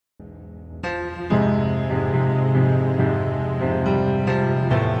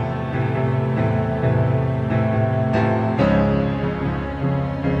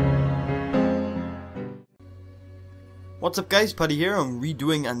What's up guys, Putty here. I'm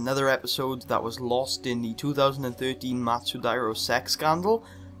redoing another episode that was lost in the 2013 Matsudiro sex scandal.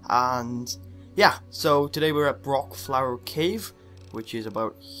 And yeah, so today we're at Broc Flower Cave, which is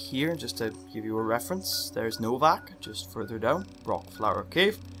about here, just to give you a reference. There's Novak, just further down, Broc Flower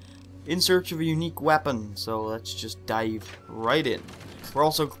Cave, in search of a unique weapon. So let's just dive right in. We're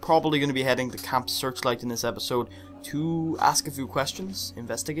also probably going to be heading to Camp Searchlight in this episode to ask a few questions,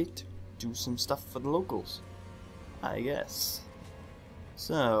 investigate, do some stuff for the locals, I guess.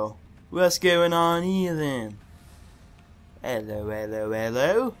 So, what's going on here then? Hello, hello,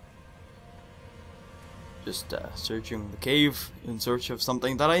 hello. Just searching the cave in search of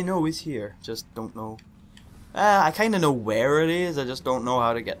something that I know is here. Just don't know. I kind of know where it is, I just don't know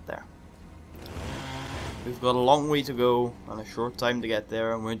how to get there. We've got a long way to go and a short time to get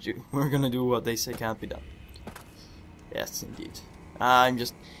there, and we're gonna do what they say can't be done. Yes, indeed. I'm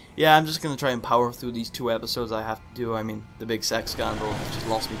just gonna try and power through these 2 episodes I have to do. I mean, the big sex scandal just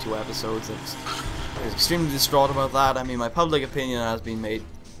lost me 2 episodes. I was extremely distraught about that. I mean, my public opinion has been made,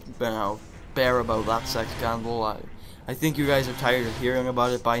 bare about that sex scandal. I think you guys are tired of hearing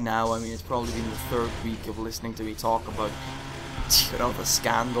about it by now. I mean, it's probably been the 3rd week of listening to me talk about, you know, the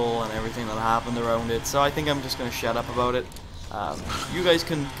scandal and everything that happened around it. So I think I'm just gonna shut up about it. You guys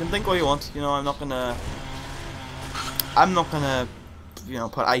can think what you want. You know, I'm not gonna you know,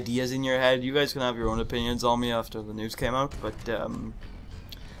 put ideas in your head. You guys can have your own opinions on me after the news came out, but I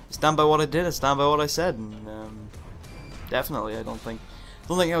stand by what I did, I stand by what I said, and definitely I don't think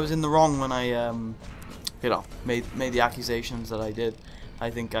I was in the wrong when I you know, made the accusations that I did. I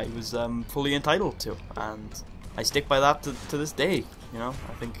think I was fully entitled to, and I stick by that to this day. You know,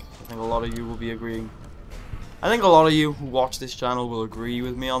 I think a lot of you will be agreeing. I think a lot of you who watch this channel will agree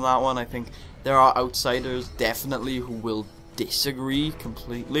with me on that one. I think there are outsiders definitely who will disagree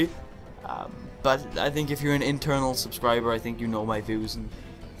completely, but I think if you're an internal subscriber, I think you know my views and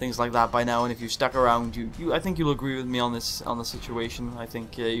things like that by now, and if you stuck around, I think you'll agree with me on the situation. I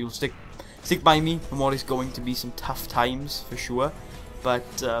think you'll stick by me in what is going to be some tough times for sure, but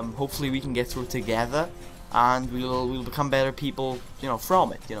hopefully we can get through it together, and we'll become better people, you know,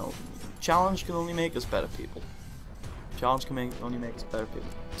 from it. You know, challenge can only make us better people. Challenge can only make us better people.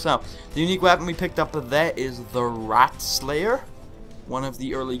 So, the unique weapon we picked up there is the Ratslayer, one of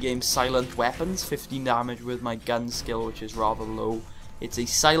the early game silent weapons, 15 damage with my gun skill, which is rather low. It's a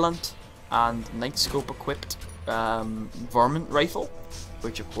silent and night scope equipped varmint rifle,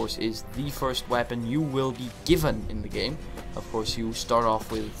 which of course is the first weapon you will be given in the game. Of course, you start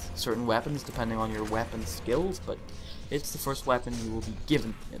off with certain weapons depending on your weapon skills, but it's the first weapon you will be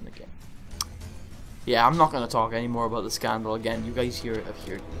given in the game. Yeah, I'm not going to talk anymore about the scandal again. You guys have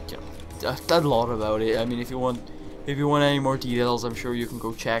heard, you know, a lot about it. I mean, if you want any more details, I'm sure you can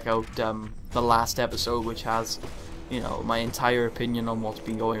go check out the last episode, which has, you know, my entire opinion on what's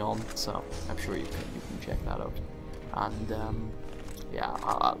been going on. So I'm sure you can check that out. And yeah,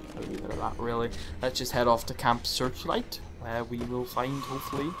 I'll leave it at that. Really, let's just head off to Camp Searchlight, where we will find,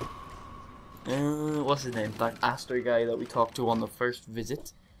 hopefully, what's his name? That Aster guy that we talked to on the first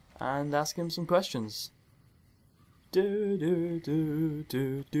visit, and ask him some questions. Yes,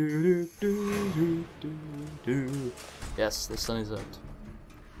 the sun is out.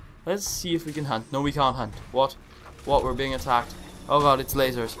 Let's see if we can hunt. No, we can't hunt. What? We're being attacked. Oh god, it's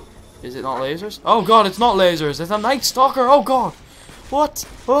lasers. Is it not lasers? Oh god, it's not lasers. It's a night stalker. Oh god. What?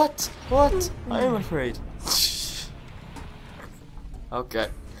 I am afraid. Okay.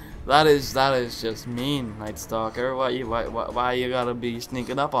 That is just mean, Night Stalker. Why you gotta be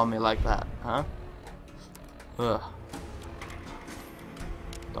sneaking up on me like that, huh? Ugh.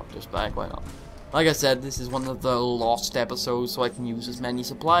 Doctor's bag, why not? Like I said, this is one of the lost episodes, so I can use as many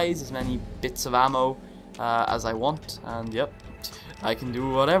supplies, as many bits of ammo as I want, and yep, I can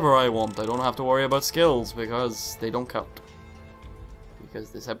do whatever I want. I don't have to worry about skills, because they don't count. Because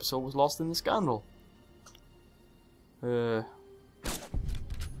this episode was lost in the scandal.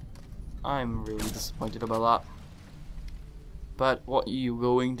 I'm really disappointed about that. But what are you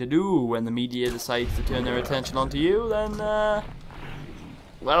going to do when the media decides to turn their attention onto you? Then,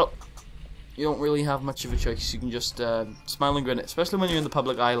 well, you don't really have much of a choice. You can just smile and grin, especially when you're in the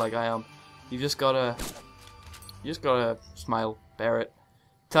public eye like I am. You just gotta smile, bear it,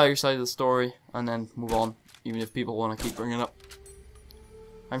 tell your side of the story, and then move on. Even if people want to keep bringing it up,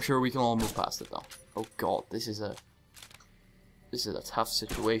 I'm sure we can all move past it though. Oh god, this is a tough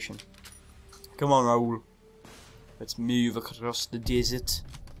situation. Come on, Raoul. Let's move across the desert.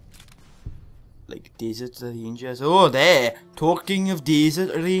 like desert ranges. Oh, there! Talking of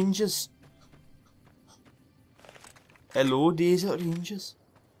desert ranges. Hello, desert ranges.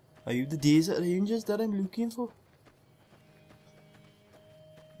 Are you the desert ranges that I'm looking for?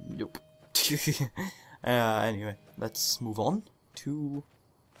 Nope. Anyway, let's move on to...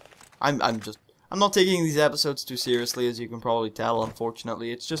 I'm not taking these episodes too seriously, as you can probably tell,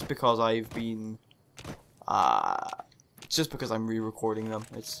 unfortunately. It's just because I've been... it's just because I'm re-recording them.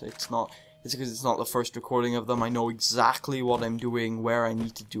 It's because it's not the first recording of them. I know exactly what I'm doing, where I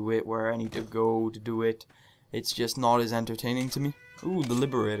need to do it, where I need to go to do it. It's just not as entertaining to me. Ooh, the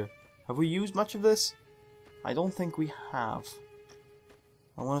Liberator. Have we used much of this? I don't think we have.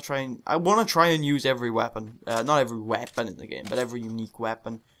 I want to try and use every weapon. Not every weapon in the game, but every unique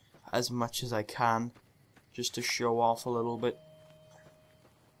weapon as much as I can, just to show off a little bit.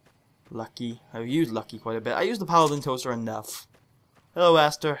 Lucky. I've used Lucky quite a bit. I used the Paladin Toaster enough. Hello,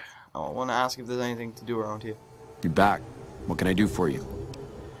 Aster. Oh, I want to ask if there's anything to do around here. You're back. What can I do for you?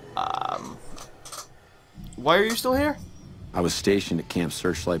 Why are you still here? I was stationed at Camp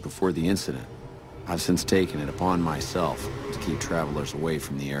Searchlight before the incident. I've since taken it upon myself to keep travelers away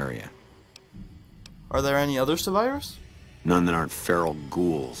from the area. Are there any other survivors? None that aren't feral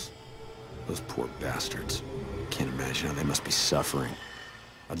ghouls. Those poor bastards. Can't imagine how they must be suffering.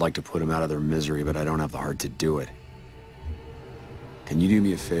 I'd like to put them out of their misery, but I don't have the heart to do it. Can you do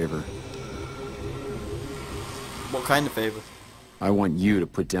me a favor? What kind of favor? I want you to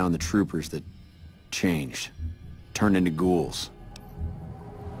put down the troopers that changed. Turned into ghouls.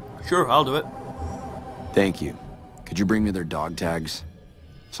 Sure, I'll do it. Thank you. Could you bring me their dog tags?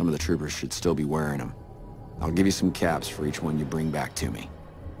 Some of the troopers should still be wearing them. I'll give you some caps for each one you bring back to me.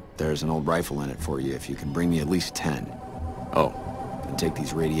 There's an old rifle in it for you if you can bring me at least 10. Oh, and take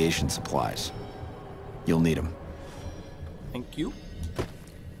these radiation supplies. You'll need them. Thank you.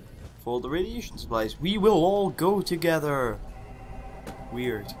 For the radiation supplies. We will all go together.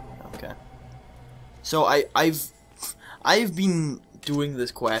 Weird. Okay. So I've been doing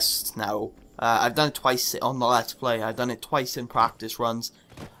this quest now. I've done it twice on the Let's Play. I've done it twice in practice runs.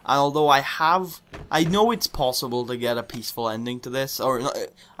 And although I know it's possible to get a peaceful ending to this, or not,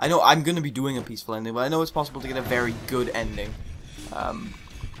 I know I'm going to be doing a peaceful ending, but I know it's possible to get a very good ending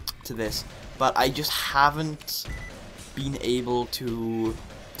to this. But I just haven't been able to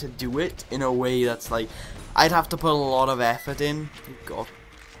do it in a way that's like, I'd have to put a lot of effort in. Oh God.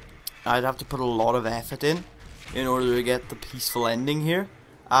 I'd have to put a lot of effort in order to get the peaceful ending here.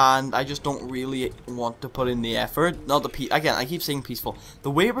 And I just don't really want to put in the effort. Not the again, I keep saying peaceful.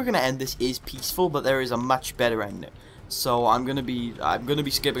 The way we're gonna end this is peaceful, but there is a much better ending. So I'm gonna be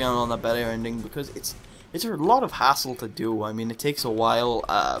skipping out on the better ending because it's a lot of hassle to do. I mean, it takes a while.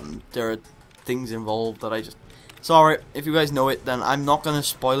 There are things involved that I just... Sorry, if you guys know it, then I'm not gonna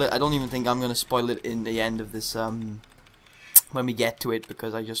spoil it. I don't even think I'm gonna spoil it in the end of this when we get to it,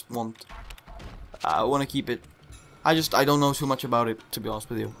 because I just want... I want to keep it... I don't know too much about it, to be honest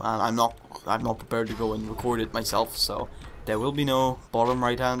with you. And I'm not prepared to go and record it myself, so there will be no bottom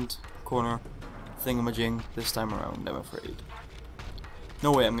right hand corner thingamajig this time around, I'm afraid.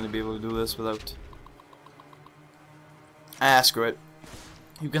 No way I'm going to be able to do this without... screw it.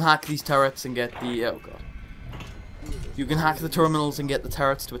 You can hack these turrets and get the... oh god. You can hack the terminals and get the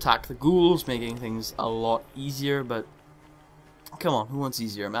turrets to attack the ghouls, making things a lot easier, but... come on, who wants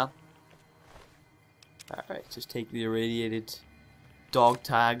easier, man? Alright, just take the irradiated dog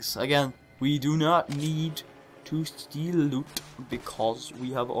tags. Again, we do not need to steal loot because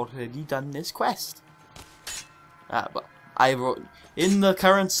we have already done this quest. But I wrote in the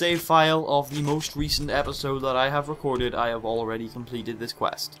current save file of the most recent episode that I have recorded, I have already completed this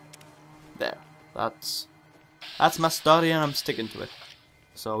quest. There. That's my study and I'm sticking to it.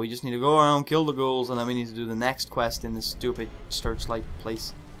 So we just need to go around, kill the ghouls, and then we need to do the next quest in this stupid Searchlight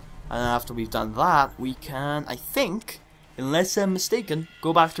place. And after we've done that, we can, I think, unless I'm mistaken,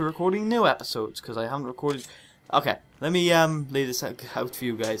 go back to recording new episodes, because I haven't recorded... Okay, let me lay this out for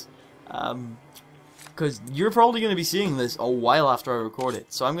you guys. Because you're probably going to be seeing this a while after I record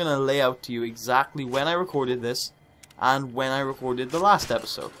it. So I'm going to lay out to you exactly when I recorded this, and when I recorded the last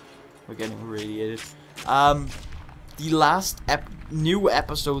episode. We're getting irradiated. The last new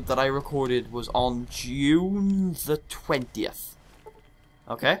episode that I recorded was on June the 20th.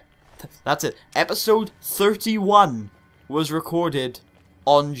 Okay? That's it. Episode 31 was recorded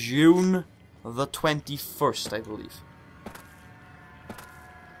on June the 21st, I believe.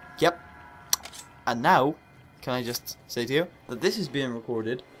 Yep. And now, can I just say to you that this is being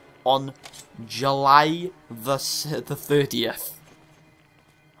recorded on July the 30th.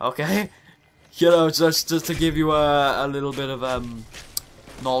 Okay? You know, just to give you a little bit of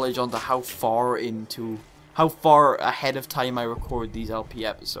knowledge onto how far ahead of time I record these LP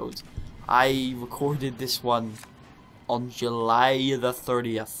episodes. I recorded this one on July the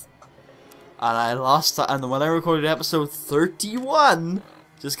 30th. And and when I recorded episode 31,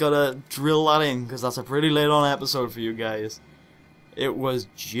 just gotta drill that in, because that's a pretty late on episode for you guys. It was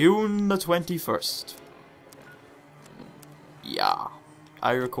June the 21st. Yeah.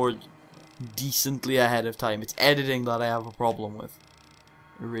 I record decently ahead of time. It's editing that I have a problem with.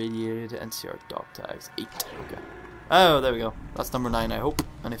 Irradiated NCR dog tags. 8. Okay. Oh, there we go. That's number 9, I hope.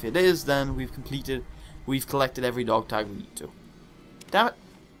 And if it is, then we've collected every dog tag we need to. Damn it.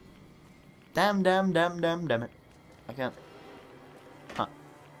 Damn it. I can't.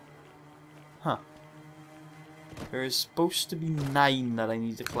 Huh. There is supposed to be 9 that I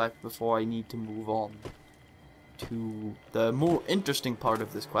need to collect before I need to move on to the more interesting part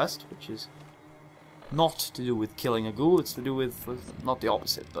of this quest, which is not to do with killing a ghoul, it's to do with not the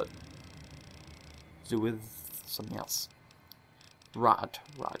opposite, but to do with something else. Rad.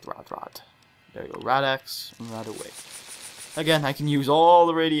 There you go, Rad-X and Rad-Away. Again, I can use all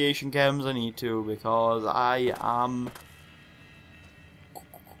the radiation chems I need to, because I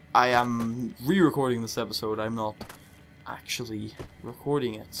am re-recording this episode. I'm not actually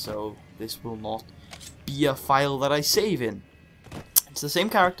recording it, so this will not be a file that I save in. It's the same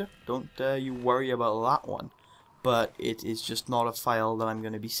character, don't you worry about that one, but it is just not a file that I'm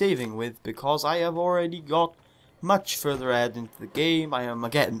going to be saving with, because I have already got much further ahead into the game. I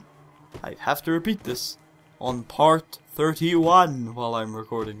have to repeat this, on part 31 while I'm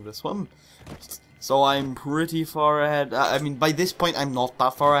recording this one. So I'm pretty far ahead. I mean, by this point I'm not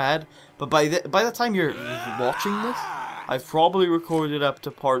that far ahead, but by the time you're watching this, I've probably recorded up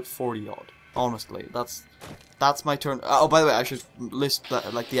to part 40 odd. Honestly, that's my turn. Oh, by the way, I should list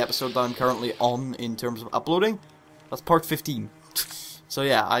the episode that I'm currently on in terms of uploading. That's part 15. So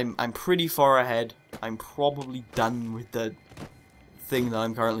yeah, I'm pretty far ahead. I'm probably done with the thing that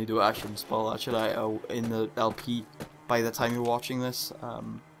I'm currently doing. I shouldn't spoil that, should I? Oh, in the LP by the time you're watching this.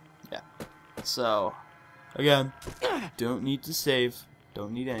 Yeah. So, again, don't need to save.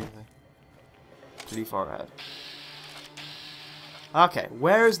 Don't need anything. Pretty far ahead. Okay,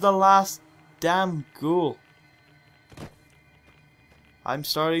 where's the last damn ghoul? I'm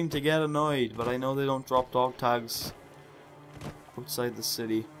starting to get annoyed, but I know they don't drop dog tags outside the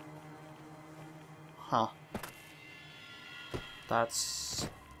city. Huh. That's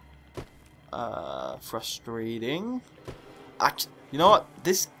frustrating. You know what?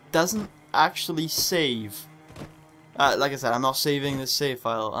 This doesn't actually save. Like I said, I'm not saving this save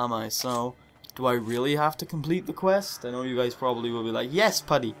file, am I? So, do I really have to complete the quest? I know you guys probably will be like, yes,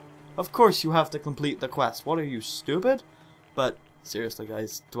 Putty, of course you have to complete the quest. What are you, stupid? But, seriously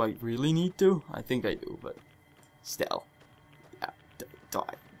guys, do I really need to? I think I do, but still.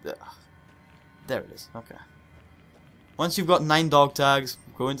 Yeah, there it is, okay. Once you've got 9 dog tags,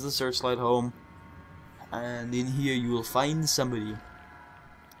 go into the Searchlight home, and in here you will find somebody.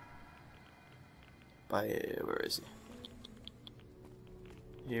 Where is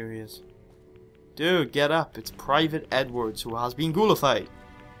he? Here he is. Dude, get up. It's Private Edwards, who has been ghoulified.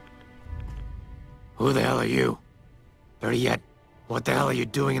 Who the hell are you? Better yet, what the hell are you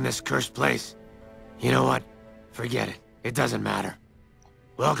doing in this cursed place? You know what? Forget it. It doesn't matter.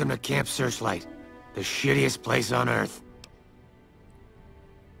 Welcome to Camp Searchlight, the shittiest place on Earth.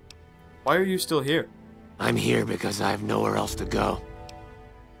 Why are you still here? I'm here because I have nowhere else to go.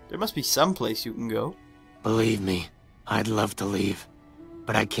 There must be some place you can go. Believe me, I'd love to leave.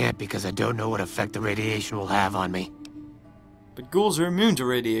 But I can't because I don't know what effect the radiation will have on me. But ghouls are immune to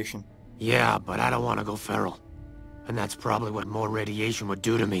radiation. Yeah, but I don't want to go feral. And that's probably what more radiation would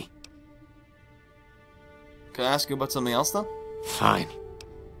do to me. Can I ask you about something else then? Fine.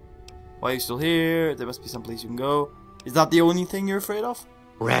 Why are you still here? There must be some place you can go. Is that the only thing you're afraid of?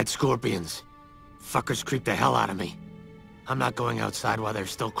 Rad scorpions. Fuckers creep the hell out of me. I'm not going outside while they're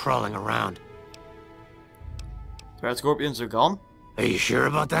still crawling around. The rad scorpions are gone? Are you sure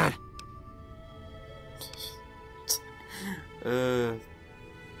about that?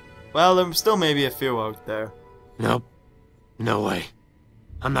 Well, there still may be a few out there. Nope. No way.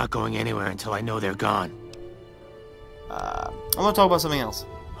 I'm not going anywhere until I know they're gone. I'm gonna talk about something else.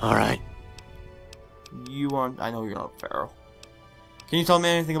 Alright. I know you're not feral. Can you tell me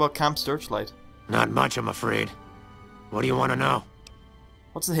anything about Camp Searchlight? Not much, I'm afraid. What do you want to know?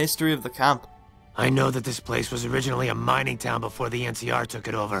 What's the history of the camp? I know that this place was originally a mining town before the NCR took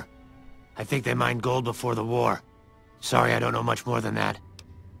it over. I think they mined gold before the war. Sorry, I don't know much more than that.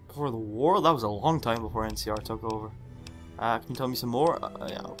 Before the war? That was a long time before NCR took over. Can you tell me some more?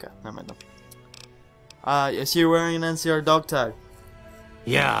 Yeah, okay. Never mind then. I see you're wearing an NCR dog tag.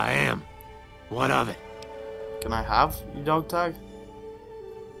 Yeah, I am. What of it? Can I have your dog tag?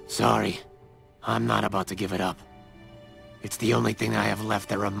 Sorry. I'm not about to give it up. It's the only thing I have left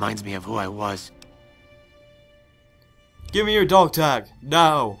that reminds me of who I was. Give me your dog tag,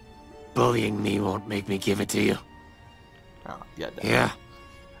 now! Bullying me won't make me give it to you. Oh, yeah. Yeah.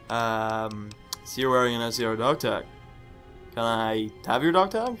 So you're wearing an S0 dog tag. Can I have your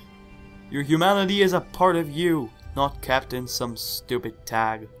dog tag? Your humanity is a part of you, not kept in some stupid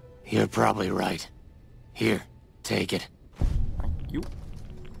tag. You're probably right. Here, take it. Thank you.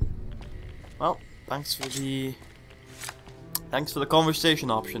 Well, thanks for the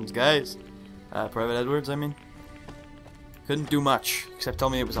conversation options, guys. Private Edwards, I mean. Couldn't do much, except tell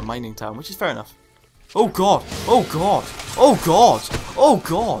me it was a mining town, which is fair enough. Oh god! Oh god! Oh god! Oh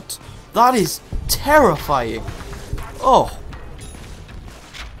god! That is terrifying! Oh!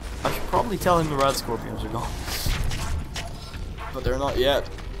 I should probably tell him the rat scorpions are gone. But they're not yet.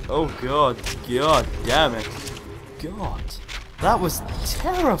 Oh god. God damn it. God. That was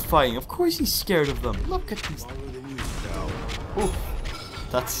terrifying. Of course he's scared of them. Look at these. Ooh.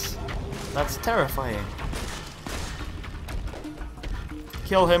 That's terrifying.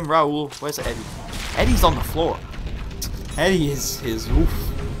 Kill him, Raoul. Where's Eddie? Eddie's on the floor. Eddie is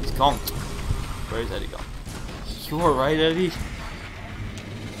oof. He's gone. Where's Eddie gone? You alright, Eddie?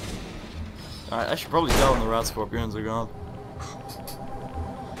 Alright, I should probably tell him the rat scorpions are gone.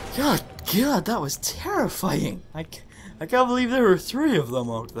 God, that was terrifying. I can't believe there were 3 of them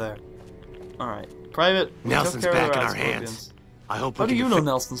out there. Alright, Private. Nelson's back in our hands. I hope. How do you know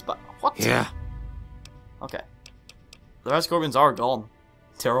Nelson's back? What? Yeah. Okay. The rat scorpions are gone.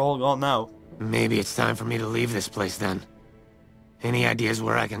 They're all gone now. Maybe it's time for me to leave this place then. Any ideas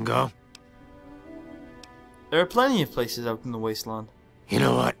where I can go? There are plenty of places out in the wasteland. You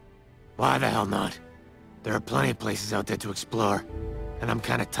know what? Why the hell not? There are plenty of places out there to explore, and I'm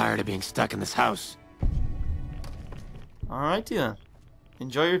kind of tired of being stuck in this house. Alrighty then.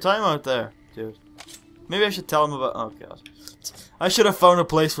 Enjoy your time out there, dude. Maybe I should tell him about... Oh god. I should have found a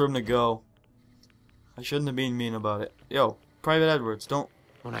place for him to go. I shouldn't have been mean about it. Yo, Private Edwards, don't...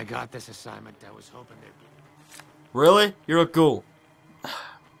 When I got this assignment, I was hoping there'd be... Really? You're a ghoul.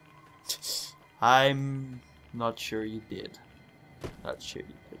 I'm not sure you did. Not sure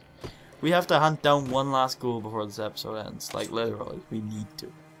you did. We have to hunt down one last ghoul before this episode ends. Like, literally, we need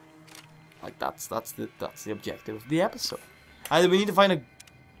to. Like, that's the objective of the episode. Either we need to find a...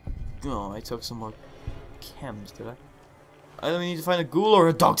 Oh, I took some more chems, did I? Either we need to find a ghoul or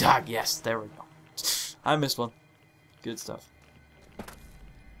a dog tag. Yes, there we go. I missed one. Good stuff.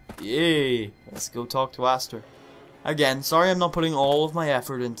 Yay! Let's go talk to Aster. Again, sorry I'm not putting all of my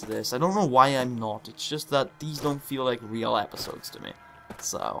effort into this. I don't know why I'm not. It's just that these don't feel like real episodes to me.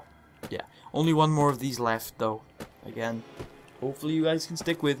 So, yeah. Only one more of these left, though. Again, hopefully you guys can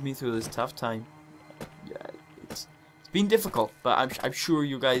stick with me through this tough time. Yeah, it's been difficult, but I'm sure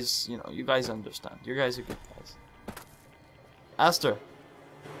you guys, you guys understand. You guys are good guys. Aster.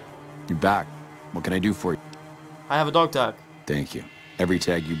 You're back. What can I do for you? I have a dog tag. Thank you. Every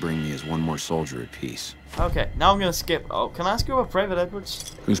tag you bring me is one more soldier at peace. Okay, now I'm gonna skip. Oh, can I ask you about Private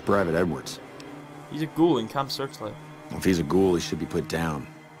Edwards? Who's Private Edwards? He's a ghoul in Camp Searchlight. Well, if he's a ghoul, he should be put down.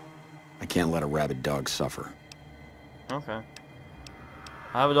 I can't let a rabid dog suffer. Okay.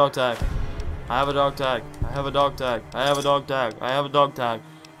 I have a dog tag. I have a dog tag. I have a dog tag. I have a dog tag. I have a dog tag.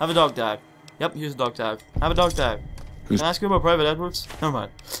 I have a dog tag. Yep, here's a dog tag. I have a dog tag. Can I ask you about Private Edwards? Never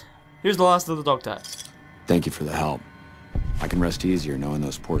mind. Here's the last of the dog tags. Thank you for the help. I can rest easier knowing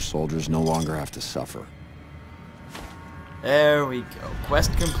those poor soldiers no longer have to suffer. There we go.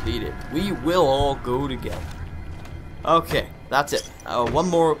 Quest completed. We will all go together. Okay, that's it. One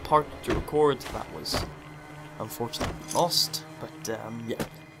more part to record. That was unfortunately lost. But, yeah.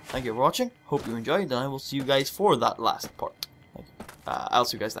 Thank you for watching. Hope you enjoyed, and I will see you guys for that last part. Thank you. I'll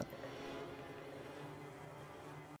see you guys then.